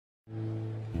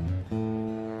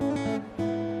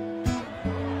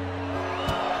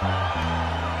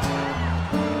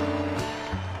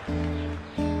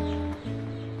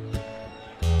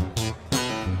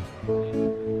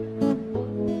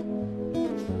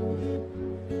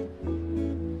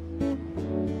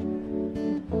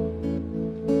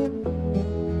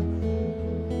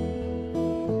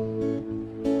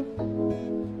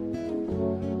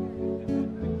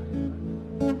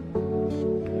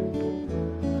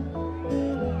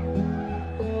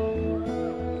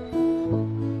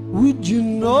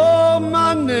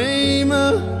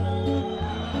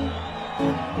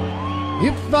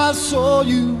If I saw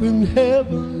you in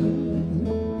heaven,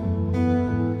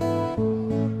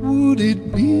 would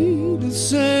it be the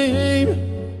same?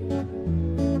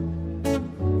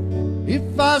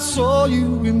 If I saw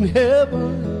you in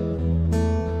heaven,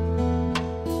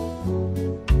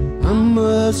 I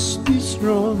must be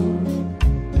strong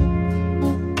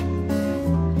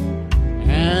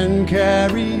and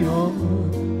carry on.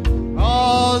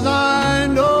 'Cause I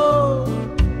know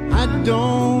I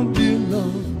don't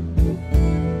belong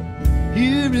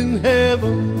here in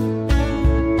heaven.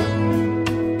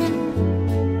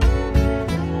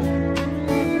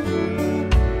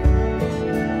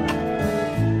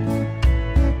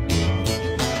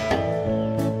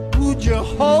 Would you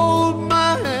hold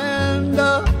my hand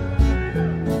up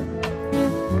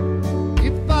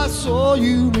if I saw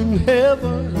you in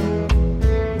heaven?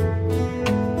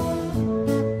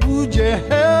 Would you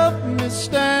help me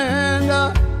stand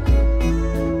up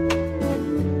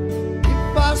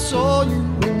if I saw you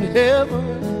in heaven?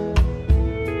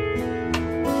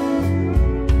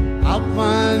 I'll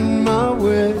find my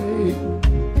way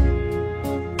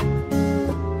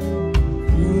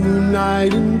through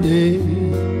night and day.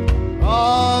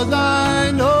 'Cause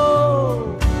I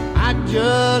know I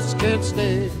just can't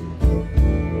stay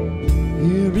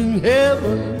here in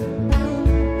heaven.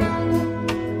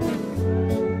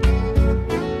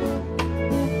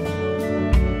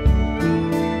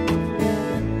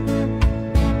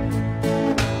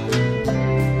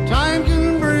 Time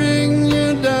can bring you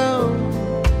down,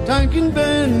 time can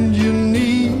bend your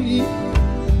knee.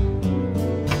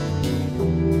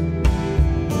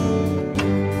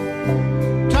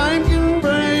 Time can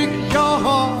break your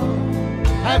heart,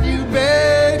 have you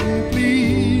beg and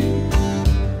plead,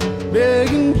 beg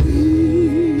and plead.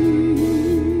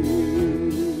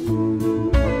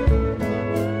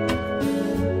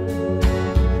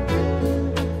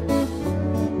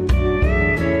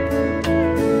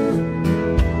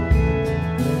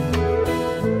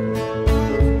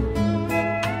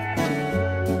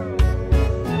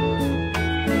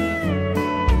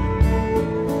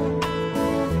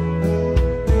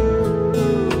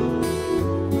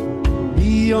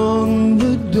 Beyond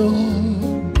the door,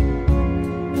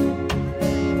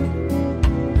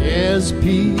 there's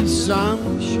peace, I'm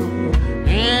sure,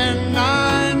 and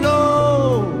I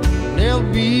know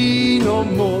there'll be no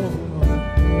more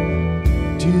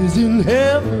tears in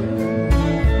heaven.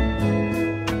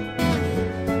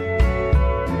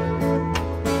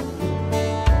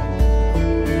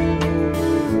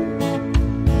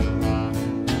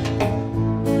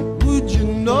 Would you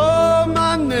know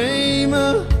my name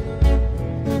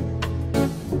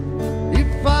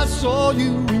if I saw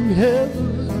you in heaven?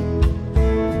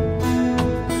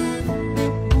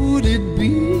 Would it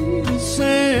be the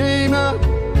same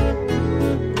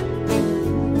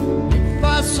if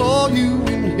I saw you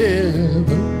in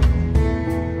heaven?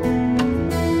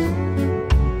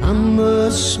 I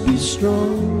must be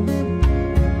strong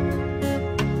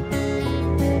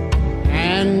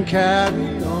and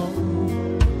carry on.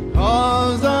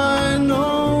 'Cause I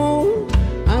know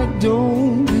I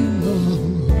don't belong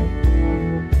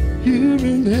here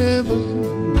in heaven.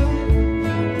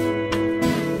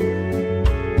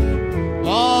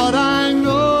 Lord, I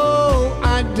know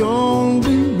I don't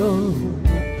belong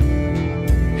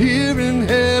here in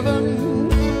heaven.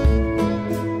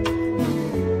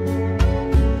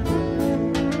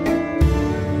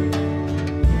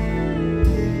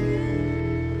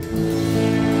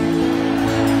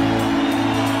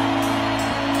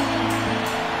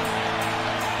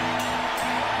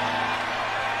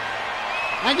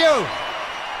 Thank you.